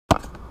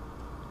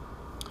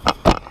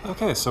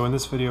Okay, so in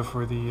this video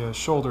for the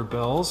shoulder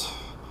bells,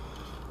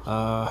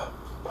 I'm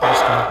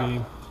just going to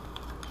be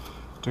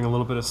doing a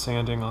little bit of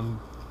sanding on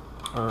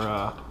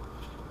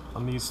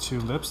these two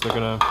lips. They're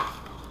going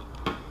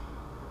to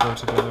go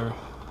together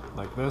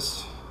like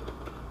this.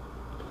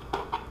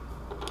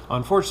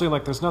 Unfortunately,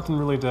 there's nothing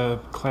really to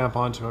clamp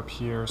onto up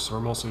here, so we're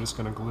mostly just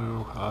going to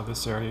glue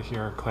this area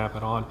here and clamp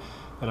it on.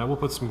 And I will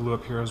put some glue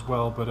up here as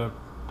well, but it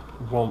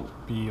won't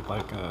be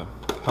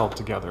held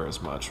together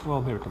as much.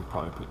 Well, maybe we can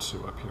probably put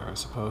two up here, I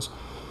suppose.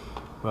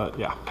 But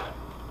yeah.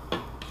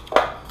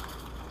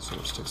 So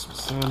just take some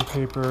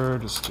sandpaper,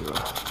 just do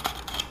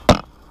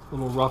a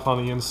little rough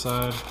on the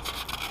inside.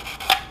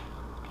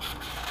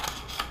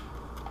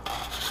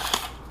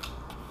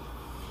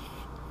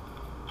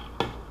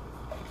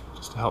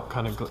 Just to help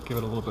kind of give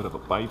it a little bit of a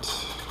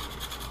bite.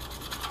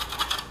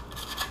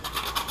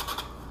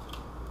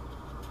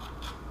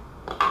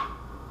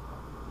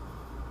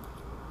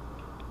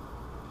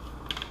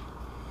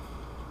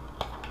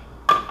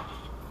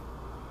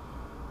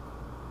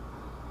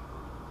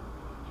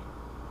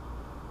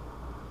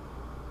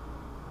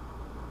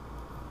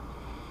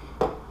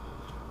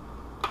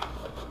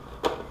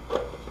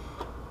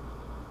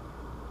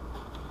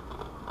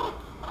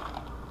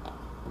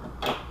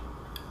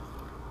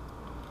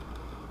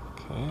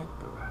 Okay,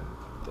 go ahead and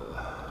put the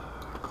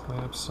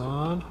clamps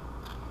on.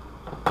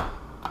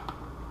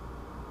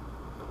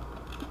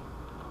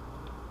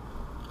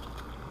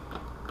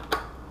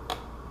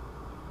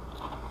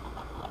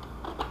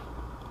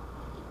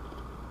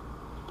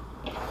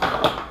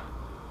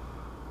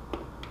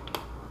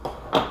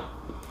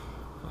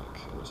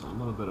 Okay, there's a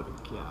little bit of a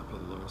gap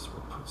in there, so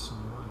we'll put some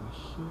more in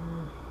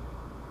here.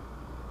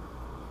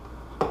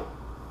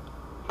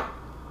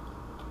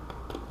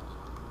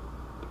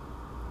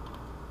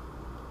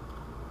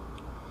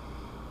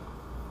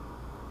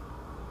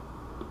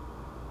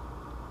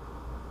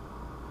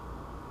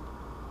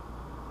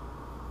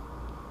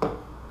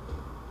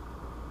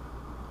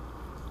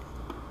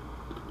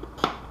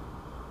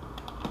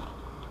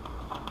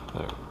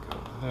 There we go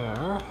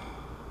there.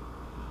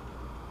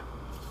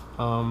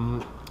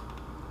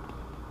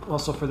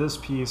 Also for this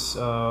piece,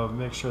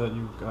 make sure that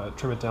you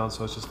trim it down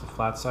so it's just the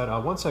flat side.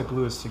 Once I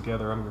glue this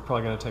together, I'm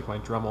probably going to take my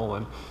Dremel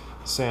and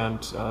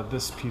sand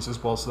this piece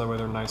as well, so that way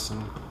they're nice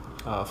and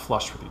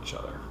flush with each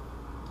other.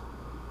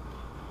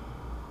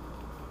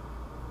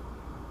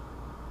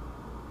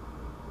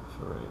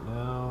 For right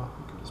now,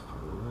 we can just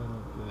put a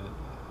little bit.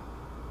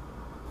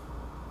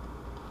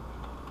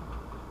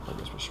 I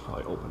guess we should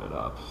probably open it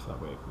up, so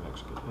that way it can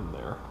actually get in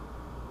there.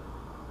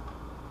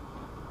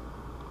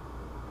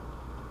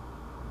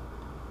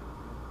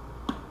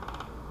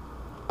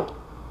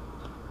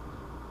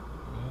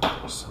 Okay,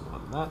 there's some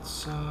on that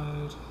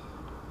side.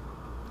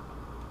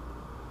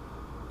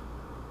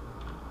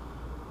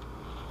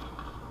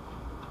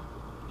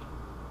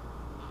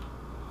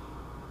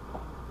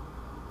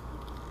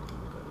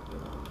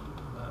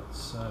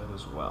 Side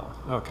as well.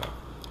 Okay.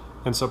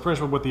 And so pretty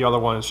much with the other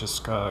one is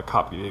just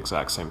copy the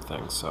exact same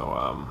thing.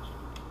 So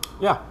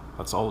yeah,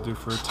 that's all we'll do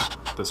for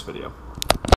this video.